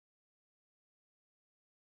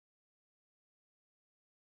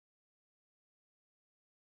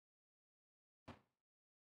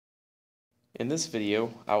In this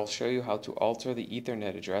video, I will show you how to alter the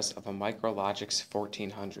Ethernet address of a MicroLogix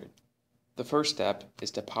 1400. The first step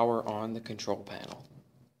is to power on the control panel.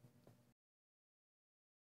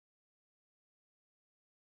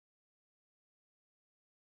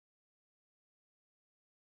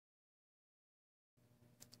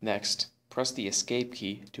 Next, press the Escape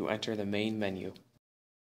key to enter the main menu.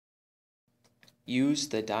 Use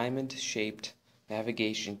the diamond-shaped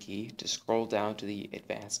navigation key to scroll down to the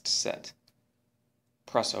Advanced set.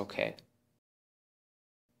 Press OK.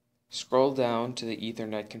 Scroll down to the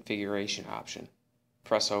Ethernet configuration option.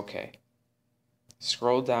 Press OK.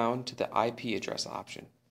 Scroll down to the IP address option.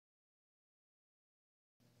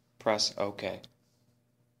 Press OK.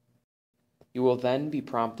 You will then be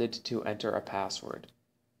prompted to enter a password.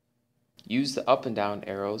 Use the up and down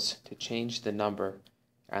arrows to change the number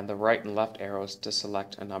and the right and left arrows to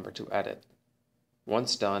select a number to edit.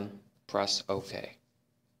 Once done, press OK.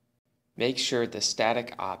 Make sure the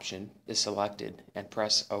static option is selected and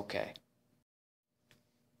press OK.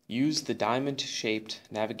 Use the diamond-shaped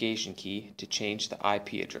navigation key to change the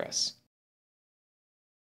IP address.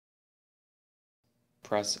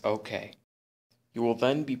 Press OK. You will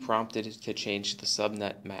then be prompted to change the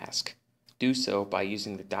subnet mask. Do so by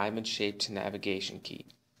using the diamond-shaped navigation key.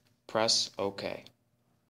 Press OK.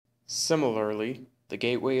 Similarly, the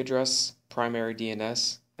gateway address, primary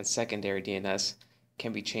DNS, and secondary DNS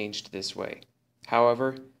can be changed this way.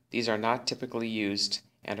 However, these are not typically used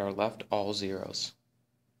and are left all zeros.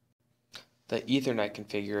 The Ethernet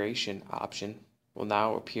configuration option will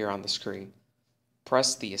now appear on the screen.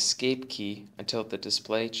 Press the Escape key until the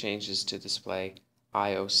display changes to display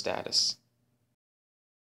I/O status.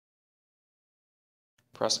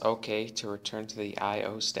 Press OK to return to the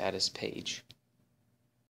I/O status page.